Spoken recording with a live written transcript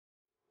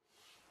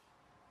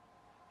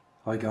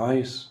Hi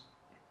guys,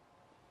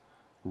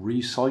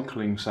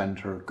 recycling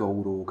centre,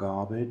 gold or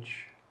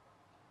garbage.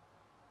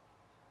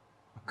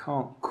 I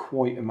can't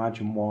quite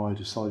imagine why I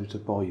decided to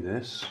buy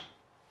this.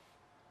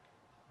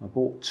 I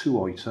bought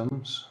two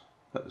items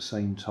at the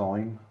same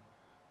time,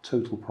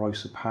 total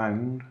price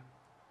 £1,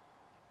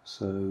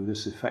 so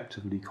this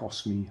effectively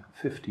cost me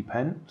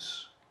 50p.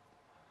 It's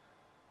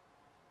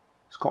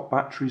got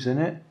batteries in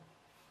it,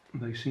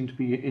 they seem to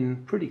be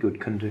in pretty good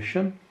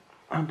condition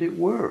and it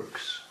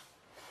works.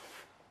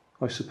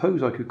 I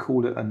suppose I could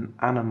call it an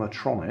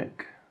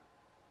animatronic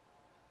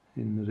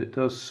in that it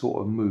does sort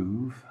of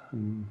move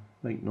and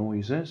make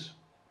noises.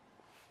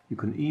 You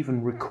can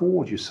even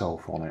record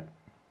yourself on it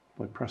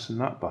by pressing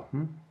that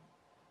button.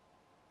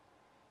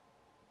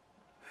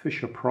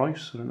 Fisher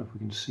Price, I don't know if we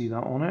can see that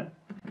on it.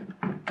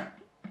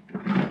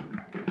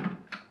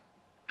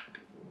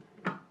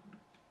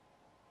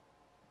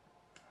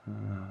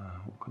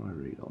 What can I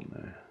read on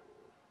there?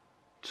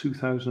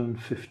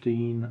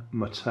 2015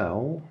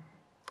 Mattel.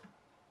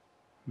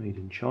 Made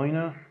in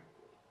China.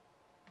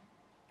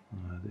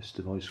 This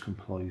device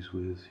complies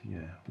with,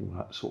 all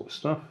that sort of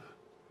stuff.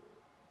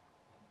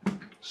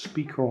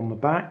 Speaker on the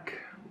back.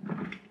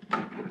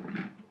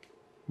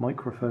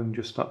 Microphone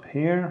just up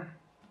here.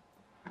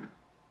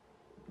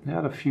 It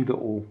had a few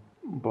little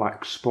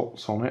black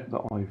spots on it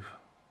that I've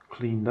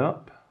cleaned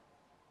up.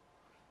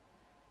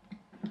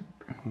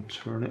 I'll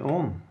turn it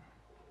on.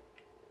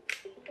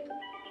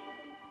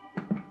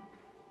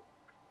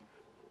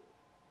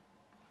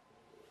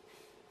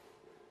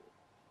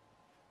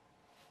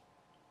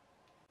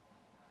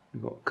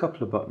 We've got a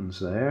couple of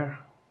buttons there.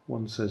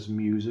 One says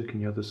music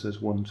and the other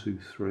says 1, 2,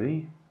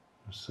 3.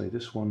 Let's say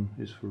this one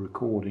is for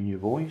recording your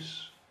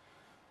voice.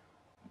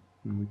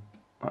 And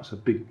that's a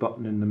big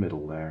button in the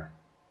middle there.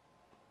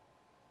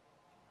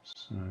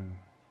 So.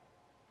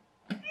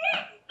 Let's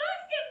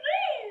bust a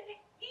move!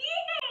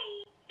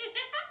 Yay!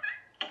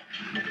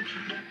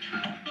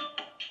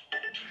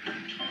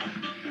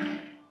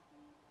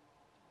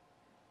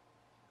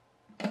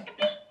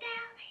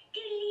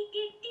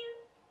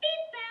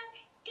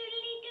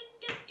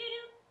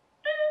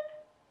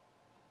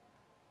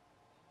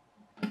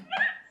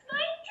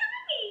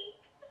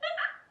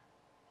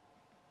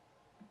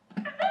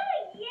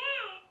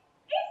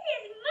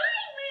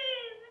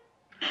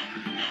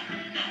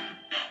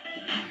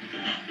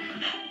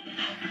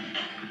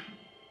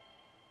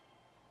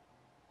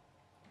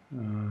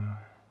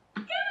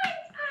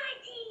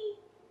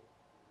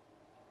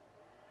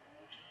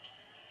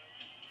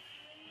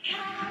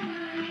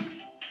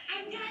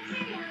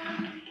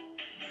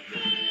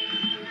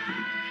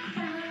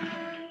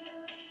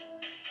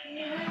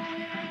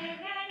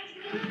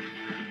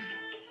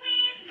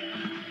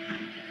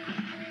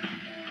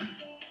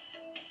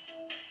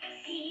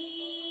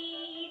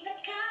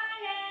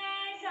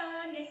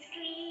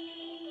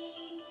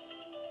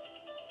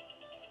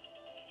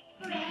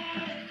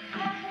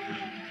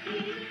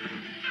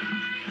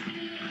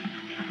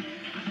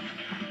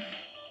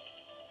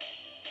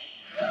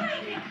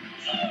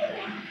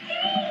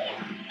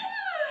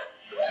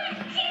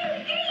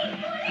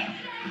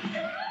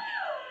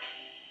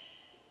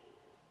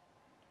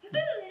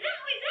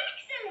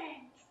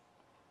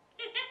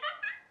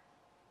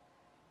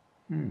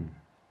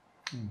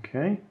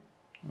 Okay,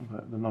 how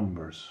about the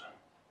numbers?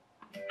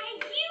 Are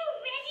you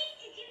ready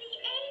to do the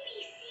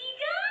ABC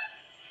dance?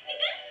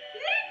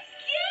 Let's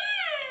go!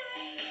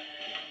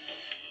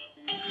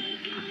 A,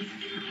 B,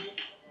 C,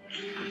 D,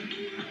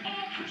 E,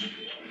 F, G,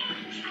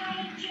 H, I,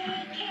 J,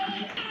 K,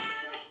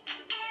 L,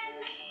 M,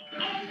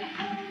 N,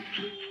 O, P,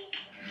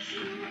 Q,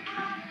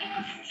 R,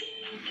 S, T,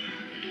 U,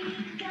 V,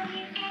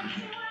 W, X,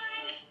 Y,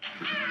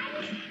 and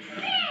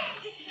Z!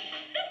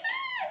 Let's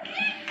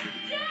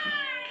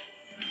dance!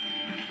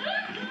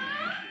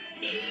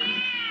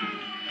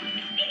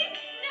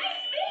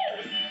 Nice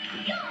moves!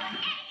 You're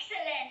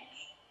excellent!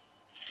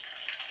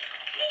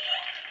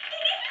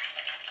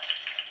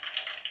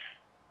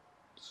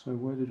 So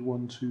where did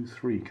 1, 2,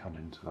 3 come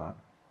into that?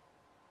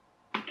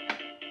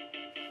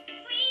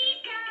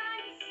 Freeze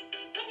dance!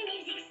 When the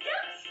music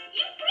stops,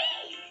 you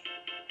freeze!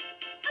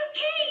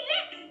 Okay,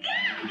 let's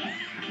dance!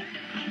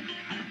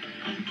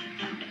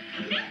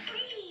 Now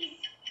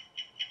freeze!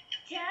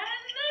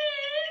 Turn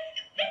move!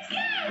 Let's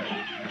go!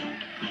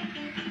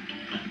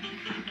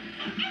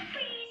 And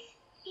freeze!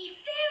 Be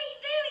very,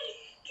 very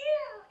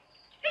still!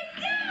 Let's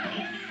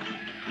dance!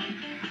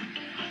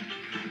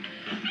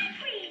 And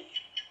freeze!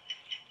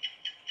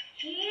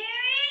 Here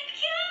it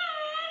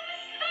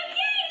comes!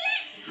 Okay,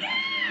 let's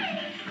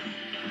dance!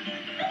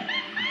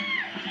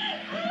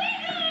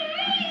 Wiggle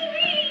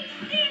really, really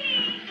silly!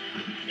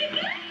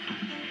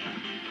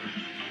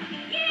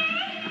 Yeah!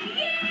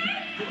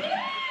 Woo!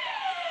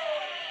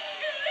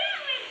 That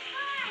was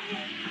fun!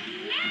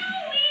 Now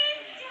we're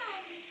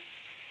done!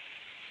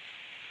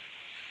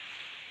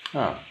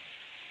 Ah,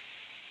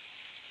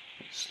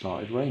 it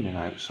started raining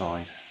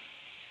outside.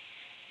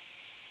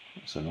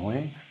 That's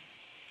annoying.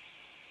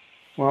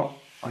 Well,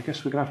 I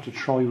guess we're going to have to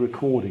try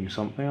recording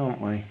something, aren't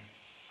we?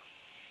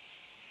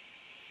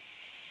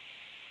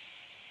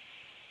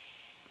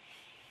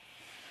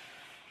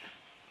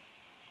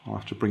 I'll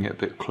have to bring it a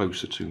bit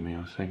closer to me,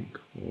 I think.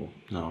 Or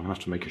no, I'm going to have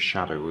to make a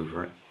shadow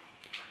over it.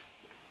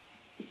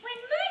 When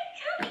my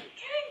tummy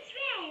turns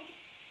red,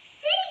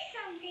 say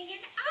something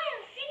and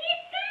I'll sing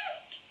it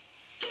back.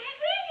 Get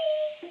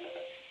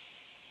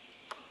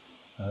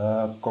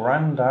ready.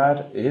 Grandad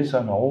is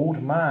an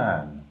old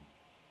man.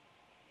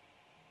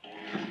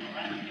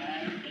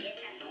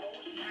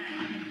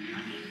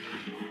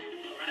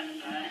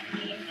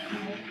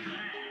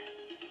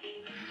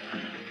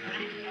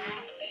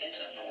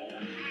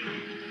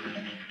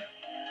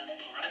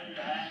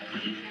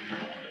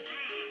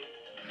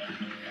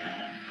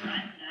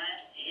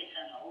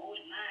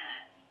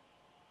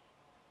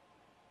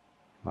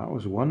 That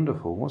was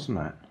wonderful, wasn't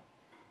it?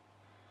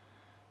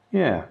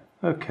 Yeah,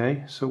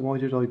 okay, so why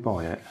did I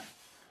buy it?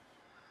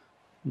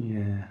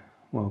 Yeah,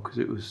 well, because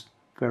it was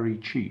very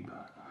cheap.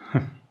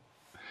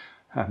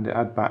 And it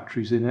had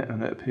batteries in it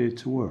and it appeared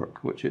to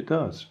work, which it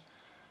does.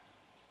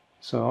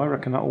 So I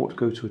reckon that ought to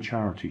go to a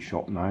charity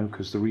shop now,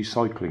 because the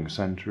recycling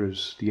centre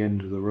is the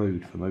end of the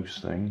road for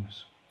most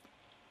things.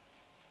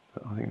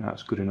 But I think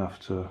that's good enough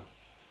to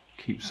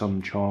keep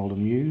some child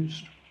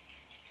amused.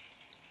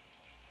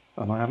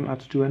 And I haven't had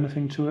to do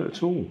anything to it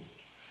at all.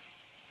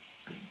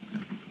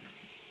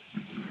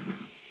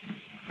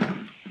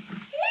 Let's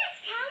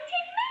count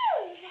and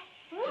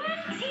move.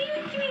 1, 2,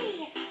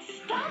 3.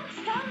 Stomp,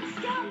 stomp,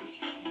 stomp.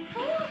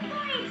 4,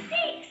 5,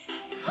 6.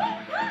 Hop,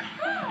 hop,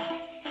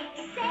 hop.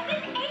 7,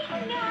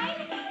 8,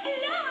 9.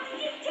 Last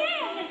is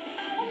 10.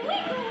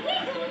 Wiggle,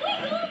 wiggle,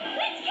 wiggle.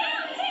 Let's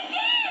count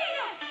again.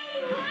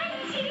 1,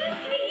 2,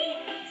 3.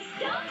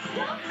 Stomp,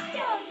 stomp,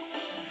 stomp.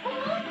 4,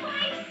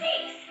 5,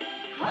 6.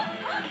 Hop,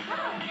 hop,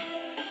 hop.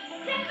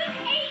 7,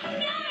 8,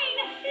 9.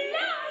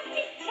 Last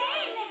is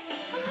 10.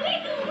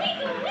 Wiggle,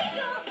 wiggle,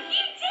 wiggle.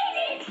 You did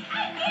it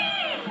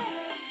again.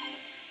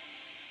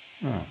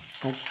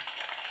 Oh.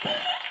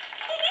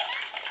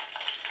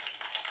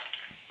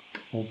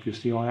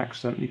 Obviously I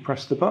accidentally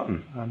pressed the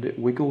button and it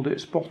wiggled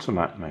its bottom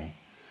at me.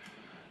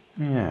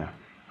 Yeah.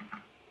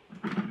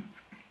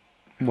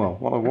 Well,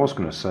 what I was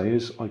going to say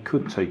is I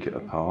could take it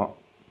apart,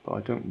 but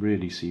I don't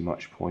really see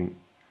much point.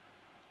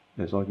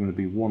 There's either going to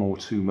be 1 or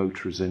 2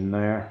 motors in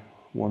there,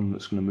 one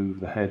that's going to move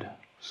the head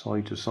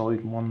side to side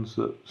and one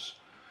that's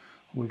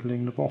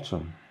wiggling the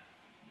bottom.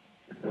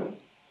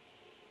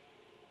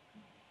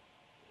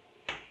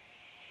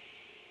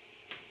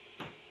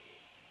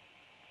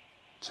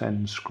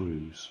 Ten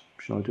screws.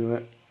 Should I do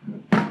it?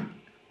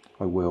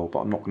 I will, but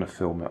I'm not going to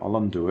film it. I'll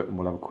undo it and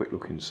we'll have a quick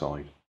look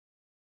inside.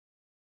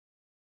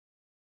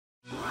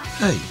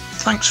 Hey,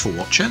 thanks for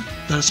watching.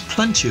 There's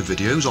plenty of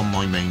videos on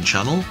my main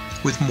channel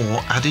with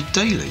more added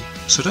daily,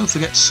 so don't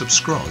forget to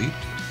subscribe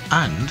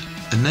and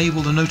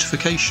enable the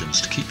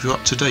notifications to keep you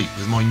up to date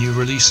with my new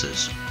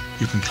releases.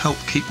 You can help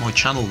keep my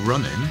channel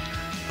running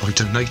by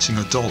donating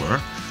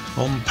 $1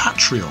 on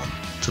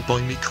Patreon to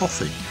buy me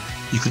coffee.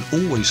 You can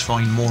always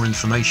find more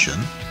information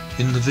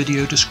in the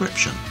video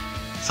description.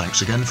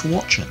 Thanks again for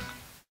watching.